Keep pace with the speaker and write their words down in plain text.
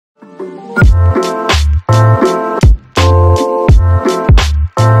Good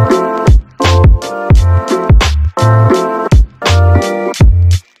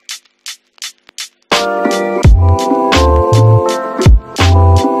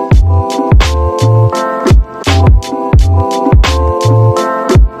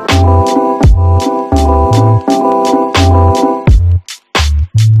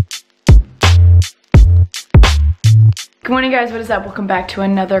morning guys, what is up? Welcome back to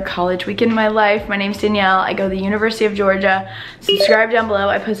another college week in my life. My name's Danielle. I go to the University of Georgia. Subscribe down below.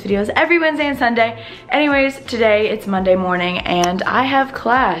 I post videos every Wednesday and Sunday. Anyways, today it's Monday morning and I have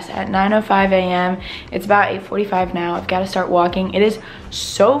class at 9:05 a.m. It's about 8:45 now. I've got to start walking. It is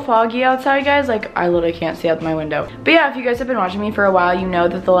so foggy outside, guys. Like, I literally can't see out my window. But yeah, if you guys have been watching me for a while, you know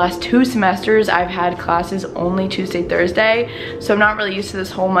that the last 2 semesters I've had classes only Tuesday, Thursday. So I'm not really used to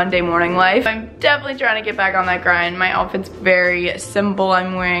this whole Monday morning life. I'm definitely trying to get back on that grind. My outfit's very simple.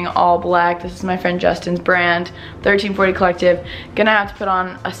 I'm wearing all black. This is my friend Justin's brand, 1340 Collective. Gonna have to put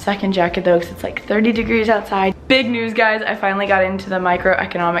on a second jacket though because it's like 30 degrees outside. Big news, guys. I finally got into the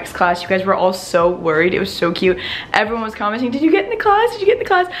microeconomics class. You guys were all so worried. It was so cute. Everyone was commenting, did you get in the class? Did you get in the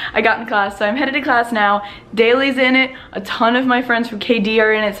class? I got in the class, so I'm headed to class now. Daly's in it. A ton of my friends from KD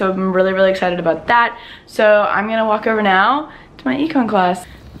are in it, so I'm really, really excited about that. So I'm gonna walk over now to my econ class.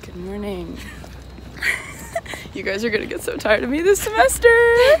 Good morning. You guys are gonna get so tired of me this semester.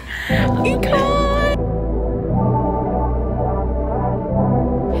 Econ!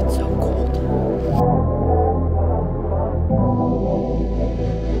 It's so cold.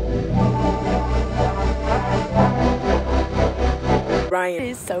 Ryan. It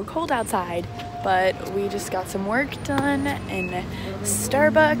is so cold outside, but we just got some work done in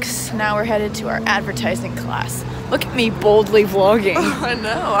Starbucks. Now we're headed to our advertising class. Look at me boldly vlogging. I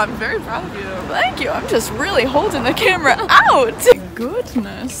know, I'm very proud of you. Thank you, I'm just really holding the camera out.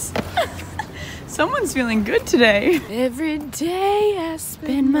 Goodness. Someone's feeling good today. Every day I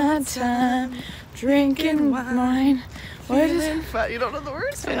spend my time drinking wine. What is it? You don't know the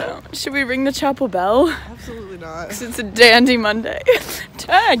words? I know. Should we ring the chapel bell? Absolutely not. Because it's a dandy Monday.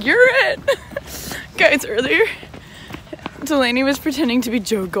 Tag, you're it. Guys, earlier, Delaney was pretending to be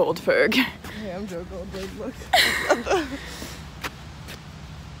Joe Goldberg. Hey, I'm Joe Goldberg, look.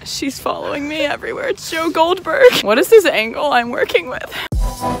 She's following me everywhere. It's Joe Goldberg. What is this angle I'm working with?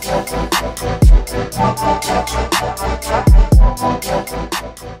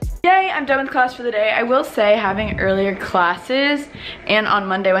 Yay, I'm done with class for the day. I will say having earlier classes and on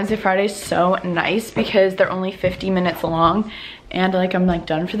Monday, Wednesday, Friday is so nice because they're only 50 minutes long and like I'm like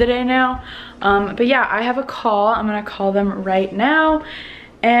done for the day now. But yeah, I have a call. I'm gonna call them right now.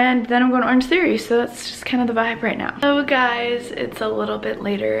 And then I'm going to Orange Theory, so that's just kind of the vibe right now. So guys, it's a little bit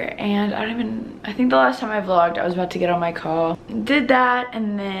later and I think the last time I vlogged, I was about to get on my call. Did that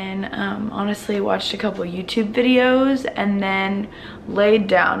and then honestly watched a couple YouTube videos and then laid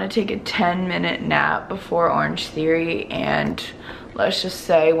down to take a 10-minute nap before Orange Theory. And let's just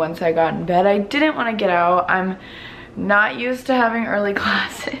say once I got in bed, I didn't want to get out. I'm not used to having early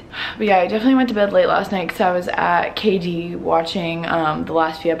classes. But yeah, I definitely went to bed late last night because I was at KD watching the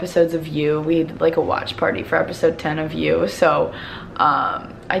last few episodes of You. We had like a watch party for episode 10 of You. So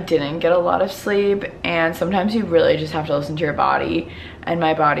I didn't get a lot of sleep and sometimes you really just have to listen to your body. And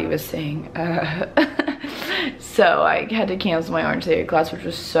my body was saying, So I had to cancel my Orange Theory class, which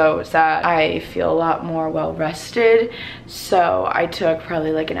was so sad. I feel a lot more well rested, so I took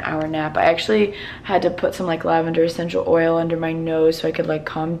probably like an hour nap. I actually had to put some like lavender essential oil under my nose so I could like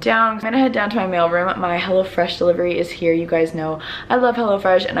calm down. I'm gonna head down to my mailroom. My HelloFresh delivery is here. You guys know I love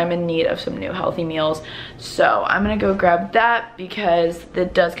HelloFresh and I'm in need of some new healthy meals. So I'm gonna go grab that because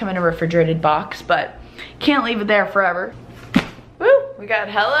it does come in a refrigerated box, but can't leave it there forever. Woo! We got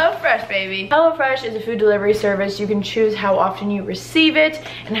HelloFresh, baby. HelloFresh is a food delivery service. You can choose how often you receive it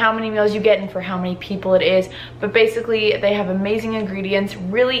and how many meals you get and for how many people it is. But basically, they have amazing ingredients,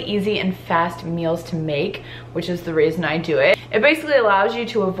 really easy and fast meals to make, which is the reason I do it. It basically allows you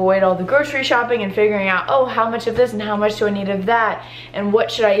to avoid all the grocery shopping and figuring out, oh, how much of this and how much do I need of that? And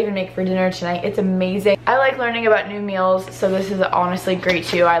what should I even make for dinner tonight? It's amazing. I like learning about new meals, so this is honestly great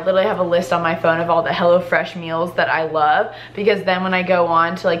too. I literally have a list on my phone of all the HelloFresh meals that I love, because then when I go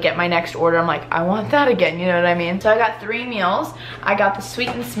on to like get my next order, I'm like, I want that again, you know what I mean? So I got 3 meals. I got the sweet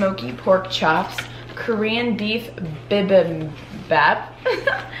and smoky pork chops, Korean beef bibimbap,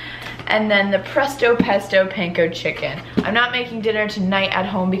 and then the presto pesto panko chicken. I'm not making dinner tonight at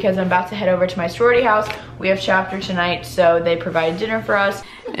home because I'm about to head over to my sorority house. We have chapter tonight, so they provide dinner for us.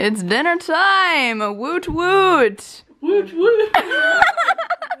 It's dinner time, woot woot. Woot woot.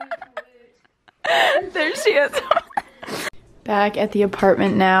 There she is. Back at the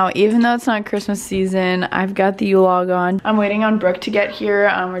apartment now. Even though it's not Christmas season, I've got the U-Log on. I'm waiting on Brooke to get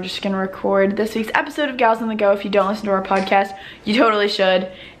here. We're just gonna record this week's episode of Gals on the Go. If you don't listen to our podcast, you totally should.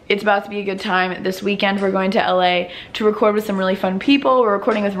 It's about to be a good time. This weekend we're going to LA to record with some really fun people. We're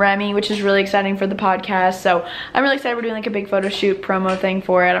recording with Remy, which is really exciting for the podcast. So I'm really excited. We're doing like a big photo shoot promo thing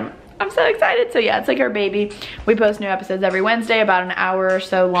for it. I'm so excited. So yeah, it's like our baby. We post new episodes every Wednesday, about an hour or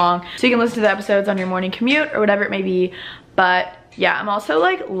so long. So you can listen to the episodes on your morning commute or whatever it may be. But yeah, I'm also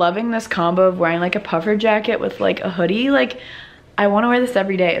like loving this combo of wearing like a puffer jacket with like a hoodie. Like I want to wear this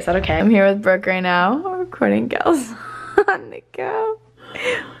every day. Is that okay? I'm here with Brooke right now. We're recording Gals on the Go.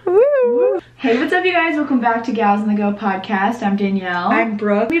 Woo. Hey, what's up you guys? Welcome back to Gals on the Go podcast. I'm Danielle. I'm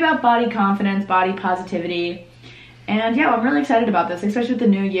Brooke. We're about body confidence, body positivity. And yeah, I'm really excited about this, especially with the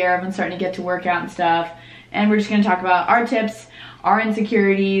new year. I've been starting to get to work out and stuff. And we're just gonna talk about our tips, our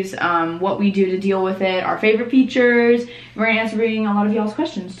insecurities, what we do to deal with it, our favorite features. We're answering a lot of y'all's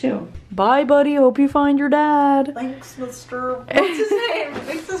questions too. Bye, buddy. Hope you find your dad. Thanks, Mr. What's his name?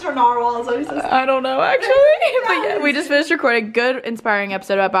 Thanks, Mr. Narwhal. I don't know, actually. But yeah, we just finished recording. Good, inspiring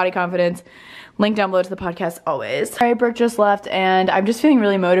episode about body confidence. Link down below to the podcast always. Alright, Brooke just left and I'm just feeling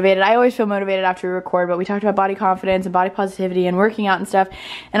really motivated. I always feel motivated after we record, but we talked about body confidence and body positivity and working out and stuff.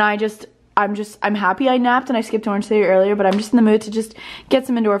 And I'm happy I napped and I skipped Orange Theory earlier, but I'm just in the mood to just get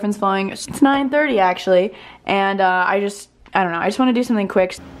some endorphins flowing. It's 9:30 actually, and I don't know, I just want to do something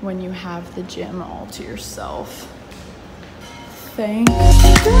quick. When you have the gym all to yourself. Thank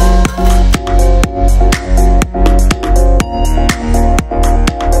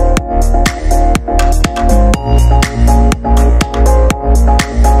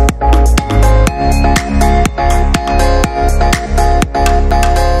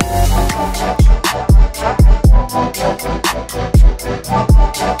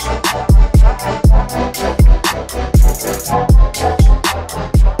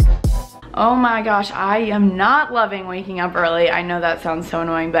Oh my gosh, I am not loving waking up early. I know that sounds so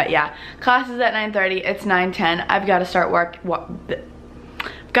annoying, but yeah. Class is at 9:30, it's 9:10. I've got to start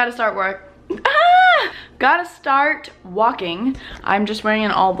walking. I'm just wearing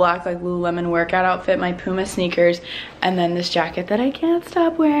an all black like Lululemon workout outfit, my Puma sneakers, and then this jacket that I can't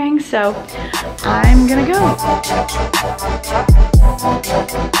stop wearing. So I'm gonna go.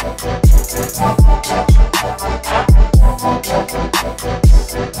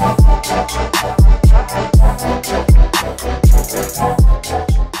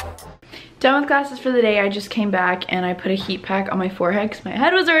 Done with classes for the day. I just came back and I put a heat pack on my forehead because my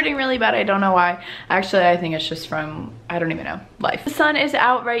head was hurting really bad. I don't know why. Actually, I think it's just from, I don't even know, life. The sun is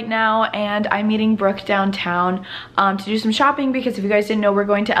out right now and I'm meeting Brooke downtown to do some shopping because if you guys didn't know, we're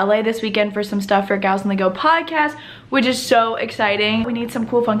going to LA this weekend for some stuff for Gals on the Go podcast, which is so exciting. We need some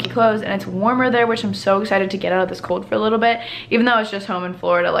cool funky clothes and it's warmer there, which I'm so excited to get out of this cold for a little bit. Even though it's just home in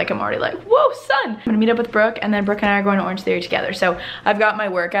Florida, like I'm already like, whoa, sun. I'm gonna meet up with Brooke and then Brooke and I are going to Orange Theory together. So I've got my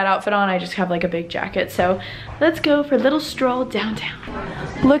workout outfit on. I just have like a big jacket. So let's go for a little stroll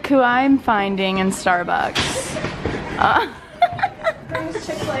downtown. Look who I'm finding in Starbucks.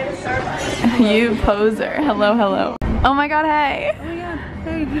 Chick-fil-A to Starbucks. You poser. Hello, hello. Oh my god, hey. Oh my god,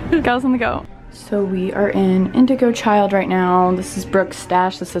 hey. Gals on the Go. So we are in Indigo Child right now. This is Brooke's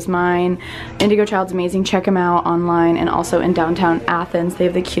stash, this is mine. Indigo Child's amazing, check them out online and also in downtown Athens. They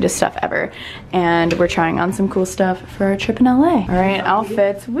have the cutest stuff ever. And we're trying on some cool stuff for our trip in LA. All right,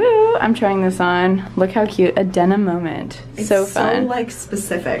 outfits, woo! I'm trying this on. Look how cute, a denim moment. It's so fun. so like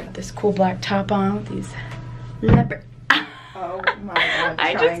specific. This cool black top on with these leopard. Oh my god,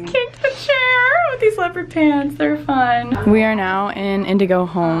 I just kicked the chair with these leopard pants, they're fun. We are now in Indigo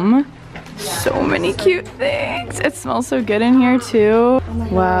Home. So many cute things. It smells so good in here too.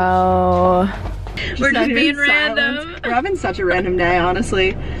 Wow. We're just being random. We're having such a random day,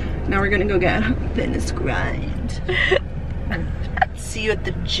 honestly. Now we're gonna go get a fitness grind. See you at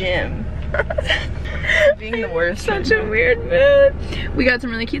the gym. Being the worst. Such a weird mood. We got some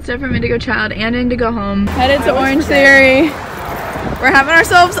really cute stuff from Indigo Child and Indigo Home. Headed to Orange Theory. We're having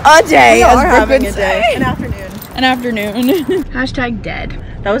ourselves a day, as Brooke would say. An afternoon. An afternoon. Hashtag dead.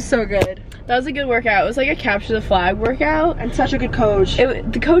 That was so good. That was a good workout. It was like a capture the flag workout. And such a good coach.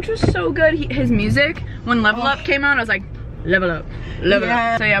 The coach was so good. His music, when Level Up came on, I was like, level up, level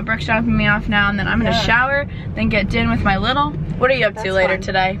up. So yeah, Brooke's dropping me off now and then I'm gonna shower, then get dinner with my little. What are you up to later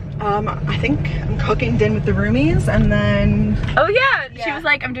today? I think I'm cooking dinner with the roomies, and then... Oh yeah, she was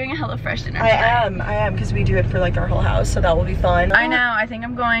like, I'm doing a HelloFresh dinner tonight. I am, because we do it for like our whole house, so that will be fun. I know, I think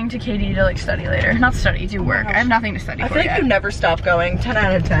I'm going to KD to like study later. Not study, do work. I have nothing to study for I feel like you never stop going, 10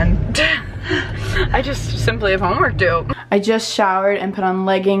 out of 10. I just simply have homework due. I just showered and put on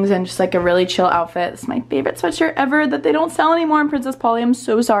leggings and just like a really chill outfit. It's my favorite sweatshirt ever that they don't sell anymore in Princess Polly. I'm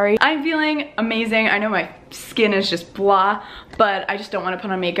so sorry. I'm feeling amazing. I know my skin is just blah, but I just don't want to put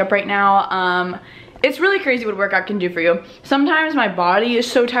on makeup right now. It's really crazy what workout can do for you. Sometimes my body is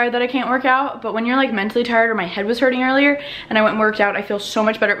so tired that I can't work out, but when you're like mentally tired, or my head was hurting earlier and I went and worked out, I feel so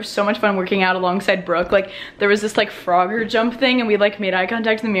much better. It was so much fun working out alongside Brooke. Like there was this like Frogger jump thing and we like made eye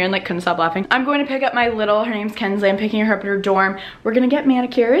contact in the mirror and like couldn't stop laughing. I'm going to pick up my little, her name's Kensley, I'm picking her up at her dorm. We're gonna get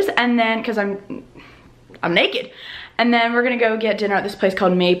manicures and then, cause I'm naked. And then we're gonna go get dinner at this place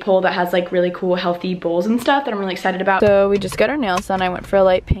called Maple that has like really cool healthy bowls and stuff that I'm really excited about. So we just got our nails done. I went for a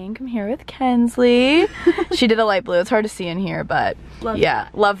light pink. I'm here with Kensley. She did a light blue. It's hard to see in here, but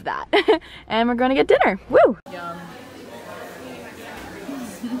love that. And we're gonna get dinner. Woo! Yum.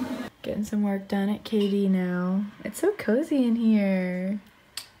 Getting some work done at KD now. It's so cozy in here.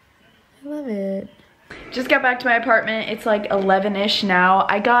 I love it. Just got back to my apartment. It's like 11-ish now.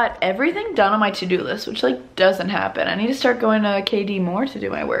 I got everything done on my to-do list, which like doesn't happen. I need to start going to KD more to do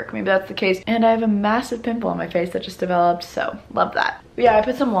my work. Maybe that's the case. And I have a massive pimple on my face that just developed, so love that. But yeah, I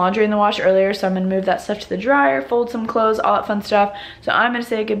put some laundry in the wash earlier, so I'm gonna move that stuff to the dryer, fold some clothes, all that fun stuff. So I'm gonna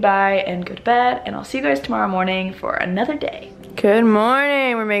say goodbye and go to bed, and I'll see you guys tomorrow morning for another day. Good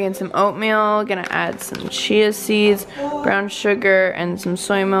morning. We're making some oatmeal. Gonna add some chia seeds, brown sugar, and some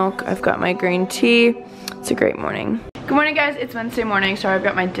soy milk. I've got my green tea. It's a great morning. Good morning, guys. It's Wednesday morning. Sorry, I've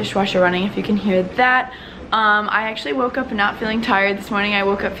got my dishwasher running if you can hear that. I actually woke up not feeling tired this morning. I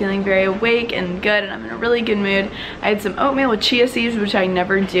woke up feeling very awake and good, and I'm in a really good mood. I had some oatmeal with chia seeds, which I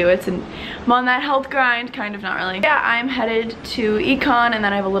never do. I'm on that health grind, kind of, not really. Yeah, I'm headed to econ, and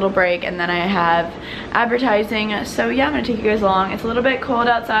then I have a little break, and then I have advertising. So yeah, I'm gonna take you guys along. It's a little bit cold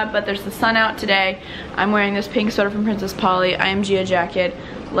outside, but there's the sun out today. I'm wearing this pink sweater from Princess Polly, IMGA jacket,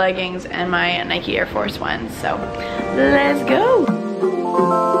 leggings, and my Nike Air Force Ones. So let's go.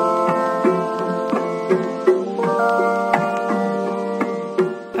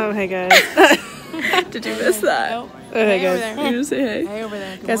 Oh, hey guys. Did you miss that? Oh, hey guys. You just say hey. Hey over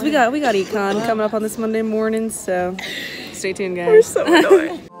there. Guys, we got econ coming up on this Monday morning, so stay tuned, guys. We're so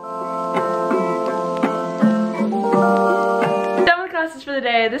annoying. Done with classes for the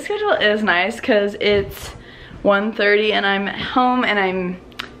day. This schedule is nice because it's 1:30 and I'm home and I'm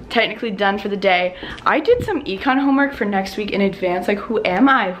technically done for the day. I did some econ homework for next week in advance. Like, who am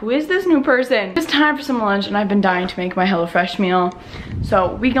I? Who is this new person? It's time for some lunch, and I've been dying to make my HelloFresh meal.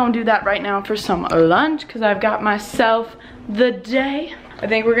 So we gonna do that right now for some lunch because I've got myself the day. I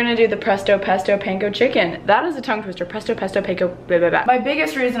think we're gonna do the Presto Pesto Panko Chicken. That is a tongue twister. Presto Pesto Panko blah, blah, blah. My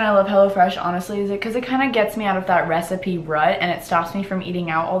biggest reason I love HelloFresh, honestly, is because it kind of gets me out of that recipe rut and it stops me from eating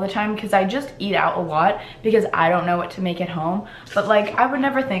out all the time because I just eat out a lot because I don't know what to make at home. But like, I would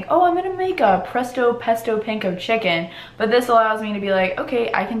never think, oh, I'm gonna make a Presto Pesto Panko Chicken. But this allows me to be like, okay,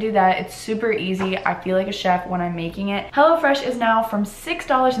 I can do that. It's super easy. I feel like a chef when I'm making it. HelloFresh is now from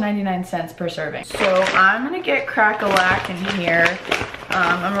 $6.99 per serving. So I'm gonna get crack-a-lack in here.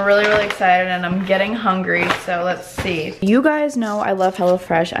 I'm really excited and I'm getting hungry, so let's see. You guys know I love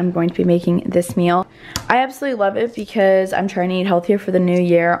HelloFresh. I'm going to be making this meal. I absolutely love it because I'm trying to eat healthier for the new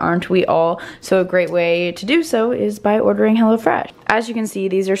year, aren't we all? So a great way to do so is by ordering HelloFresh. As you can see,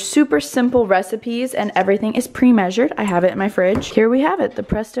 these are super simple recipes and everything is pre-measured. I have it in my fridge. Here we have it, the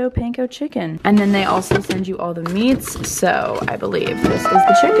Presto Panko Chicken. And then they also send you all the meats, so I believe this is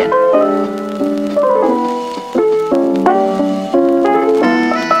the chicken.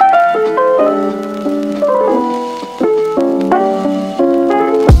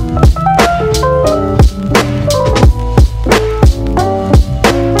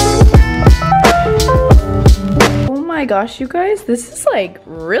 Oh my gosh, you guys, this is like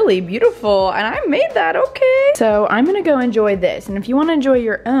really beautiful and I made that, okay. So I'm gonna go enjoy this, and if you want to enjoy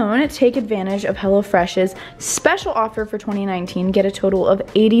your own, take advantage of HelloFresh's special offer for 2019. Get a total of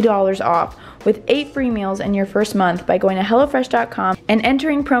 $80 off with 8 free meals in your first month by going to HelloFresh.com and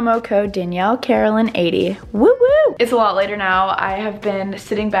entering promo code DanielleCarolyn80. Woo woo! It's a lot later now. I have been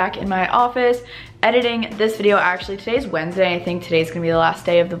sitting back in my office editing this video. Actually, today's Wednesday. I think today's gonna be the last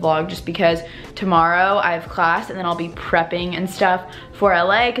day of the vlog just because tomorrow I have class and then I'll be prepping and stuff for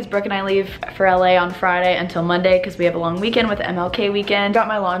LA because Brooke and I leave for LA on Friday until Monday because we have a long weekend with MLK weekend. Got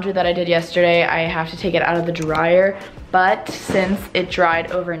my laundry that I did yesterday. I have to take it out of the dryer, but since it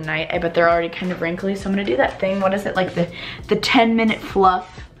dried overnight, I bet they're already kind of wrinkly, so I'm gonna do that thing. What is it, like the 10-minute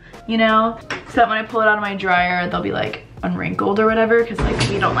fluff you know? So that when I pull it out of my dryer, they'll be like unwrinkled or whatever, because like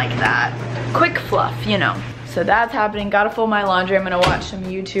we don't like that. Quick fluff, you know. So that's happening. Gotta fold my laundry. I'm gonna watch some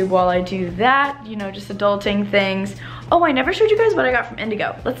YouTube while I do that, you know, just adulting things. Oh, I never showed you guys what I got from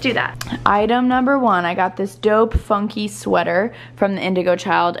Indigo. Let's do that. Item number 1, I got this dope funky sweater from the Indigo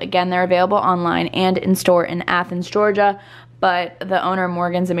Child. Again, they're available online and in store in Athens, Georgia. But the owner,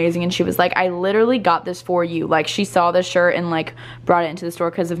 Morgan's amazing, and she was like, I literally got this for you. Like, she saw this shirt and like brought it into the store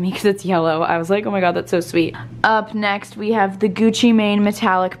because of me, because it's yellow. I was like, oh my god, that's so sweet. Up next, we have the Gucci Mane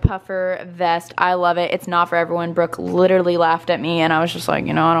metallic puffer vest. I love it. It's not for everyone. Brooke literally laughed at me, and I was just like,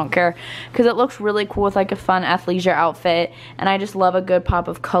 you know, I don't care, because it looks really cool with like a fun athleisure outfit, and I just love a good pop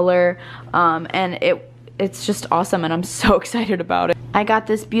of color, and it's just awesome, and I'm so excited about it. I got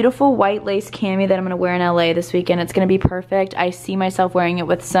this beautiful white lace cami that I'm gonna wear in LA this weekend. It's gonna be perfect. I see myself wearing it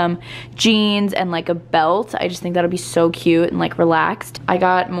with some jeans and like a belt. I just think that'll be so cute and like relaxed. I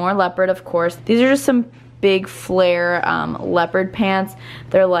got more leopard, of course. These are just some big flare leopard pants.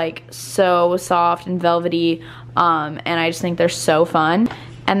 They're like so soft and velvety, and I just think they're so fun.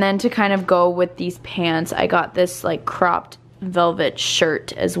 And then to kind of go with these pants, I got this like cropped velvet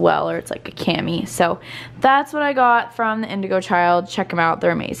shirt as well, or it's like a cami. So that's what I got from the Indigo Child. Check them out, they're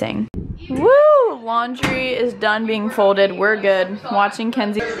amazing. Woo! Laundry is done being folded. We're good. Watching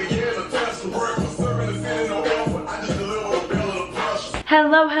Kenzie.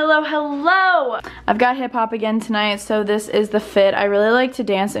 Hello, hello, hello! I've got hip hop again tonight, so this is the fit. I really like to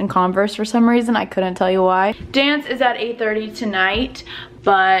dance in Converse for some reason. I couldn't tell you why. Dance is at 8:30 tonight,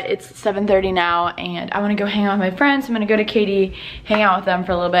 but it's 7:30 now, and I want to go hang out with my friends. I'm gonna go to Katie, hang out with them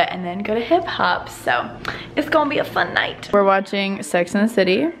for a little bit, and then go to hip hop. So it's gonna be a fun night. We're watching Sex and the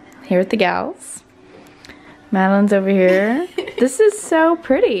City here with the gals. Madeline's over here. This is so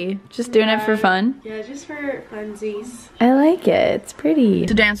pretty. Just doing it for fun. Yeah, just for funsies. I like it. It's pretty.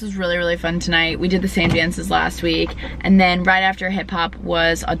 The dance was really, really fun tonight. We did the same dances last week. And then right after hip hop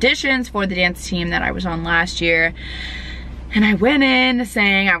was auditions for the dance team that I was on last year. And I went in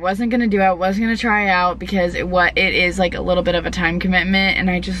saying I wasn't gonna do it, I wasn't gonna try out, because it is like a little bit of a time commitment, and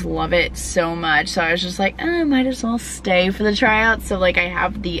I just love it so much. So I was just like, I might as well stay for the tryout, so like I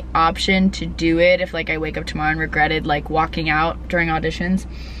have the option to do it if like I wake up tomorrow and regretted like walking out during auditions.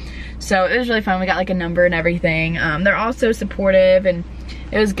 So it was really fun. We got like a number and everything. They're all so supportive, and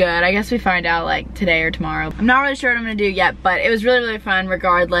it was good. I guess we find out like today or tomorrow. I'm not really sure what I'm gonna do yet, but it was really, really fun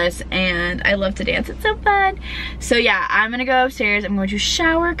regardless, and I love to dance. It's so fun. So yeah, I'm gonna go upstairs. I'm going to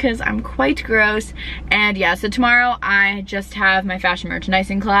shower because I'm quite gross. And yeah, so tomorrow I just have my fashion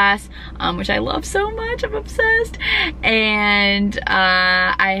merchandising class, which I love so much. I'm obsessed. And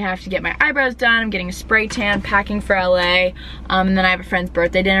I have to get my eyebrows done. I'm getting a spray tan, packing for LA. And then I have a friend's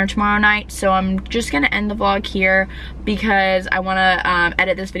birthday dinner tomorrow night. So I'm just gonna end the vlog here because I wanna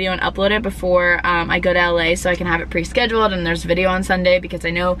edit this video and upload it before I go to LA, so I can have it pre-scheduled, and there's a video on Sunday because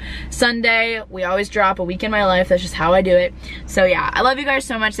I know Sunday we always drop a week in my life. That's just how I do it. So yeah, I love you guys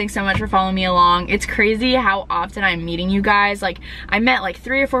so much. Thanks so much for following me along. It's crazy how often I'm meeting you guys. Like, I met like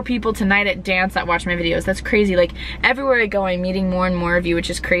 3 or 4 people tonight at dance that watch my videos. That's crazy. Like, everywhere I go I'm meeting more and more of you, which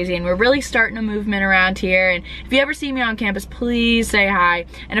is crazy, and we're really starting a movement around here. And if you ever see me on campus, please say hi.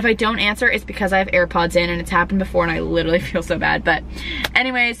 And if I don't answer, it's because I have AirPods in, and it's happened before and I literally feel so bad. But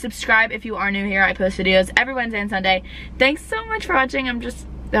anyways, subscribe if you are new here. I post videos every Wednesday and Sunday. Thanks so much for watching. I'm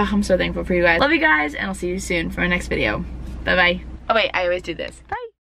so thankful for you guys. Love you guys, and I'll see you soon for my next video. Bye bye. Oh wait, I always do this. Bye.